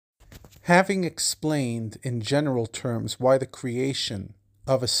Having explained in general terms why the creation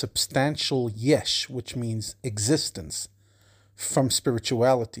of a substantial yesh, which means existence, from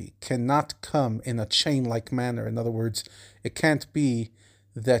spirituality cannot come in a chain-like manner. In other words, it can't be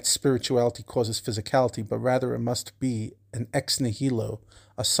that spirituality causes physicality, but rather it must be an ex nihilo,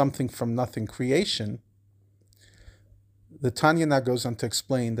 a something from nothing creation. The Tanya now goes on to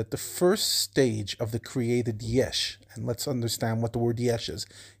explain that the first stage of the created yesh, and let's understand what the word yesh is.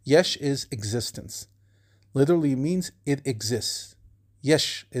 Yesh is existence. Literally means it exists.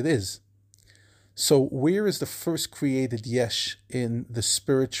 Yesh, it is. So where is the first created yesh in the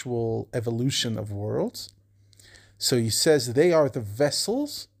spiritual evolution of worlds? So he says they are the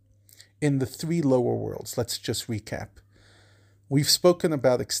vessels in the three lower worlds. Let's just recap. We've spoken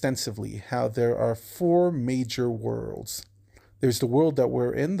about extensively how there are four major worlds. There's the world that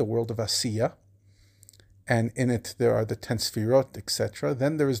we're in, the world of Asiya, and in it there are the 10 Sfirot, etc.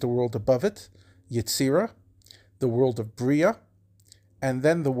 Then there is the world above it, Yetzirah, the world of Bria, and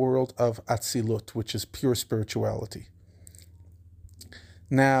then the world of Atzilut, which is pure spirituality.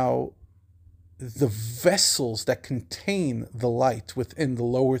 Now, the vessels that contain the light within the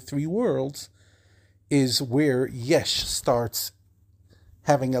lower three worlds is where Yesh starts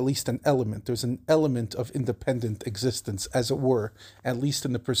having at least an element. There's an element of independent existence, as it were, at least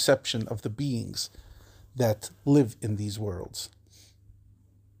in the perception of the beings that live in these worlds.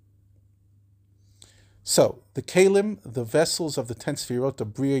 So, the Kalim, the vessels of the 10 Sfirot, the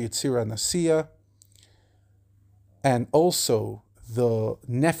Bria, Yetzirah, and Asiya, and also the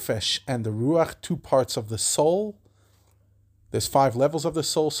Nefesh and the Ruach, two parts of the soul. There's 5 levels of the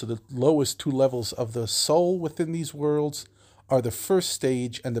soul, so the lowest 2 levels of the soul within these worlds are the first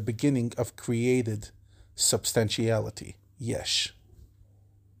stage and the beginning of created substantiality, yesh.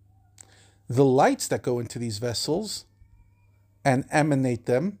 The lights that go into these vessels and emanate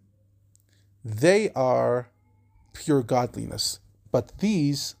them, they are pure godliness. But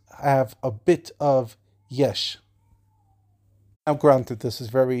these have a bit of yesh. Now granted, this is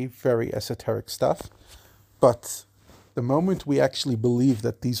very, very esoteric stuff, but the moment we actually believe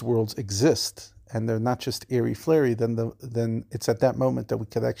that these worlds exist, and they're not just airy-flary, then it's at that moment that we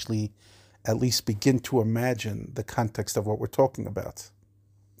could actually at least begin to imagine the context of what we're talking about.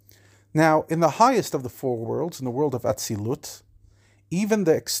 Now, in the highest of the 4 worlds, in the world of Atzilut, even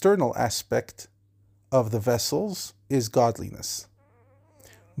the external aspect of the vessels is godliness.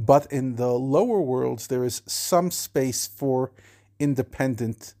 But in the lower worlds, there is some space for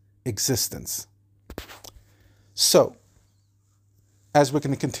independent existence. So, as we're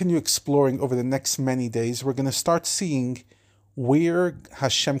going to continue exploring over the next many days, we're going to start seeing where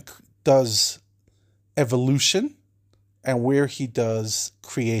Hashem does evolution and where he does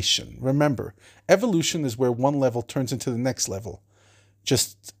creation. Remember, evolution is where one level turns into the next level.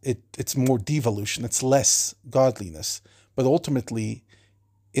 Just it's more devolution, it's less godliness. But ultimately,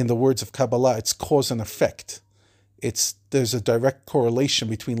 in the words of Kabbalah, it's cause and effect. There's a direct correlation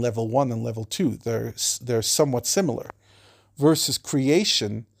between level 1 and level 2. They're somewhat similar. Versus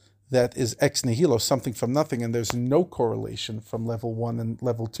creation, that is ex nihilo, something from nothing, and there's no correlation from level 1 and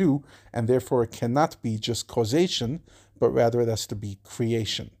level 2, and therefore it cannot be just causation, but rather it has to be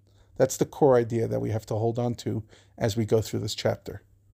creation. That's the core idea that we have to hold on to as we go through this chapter.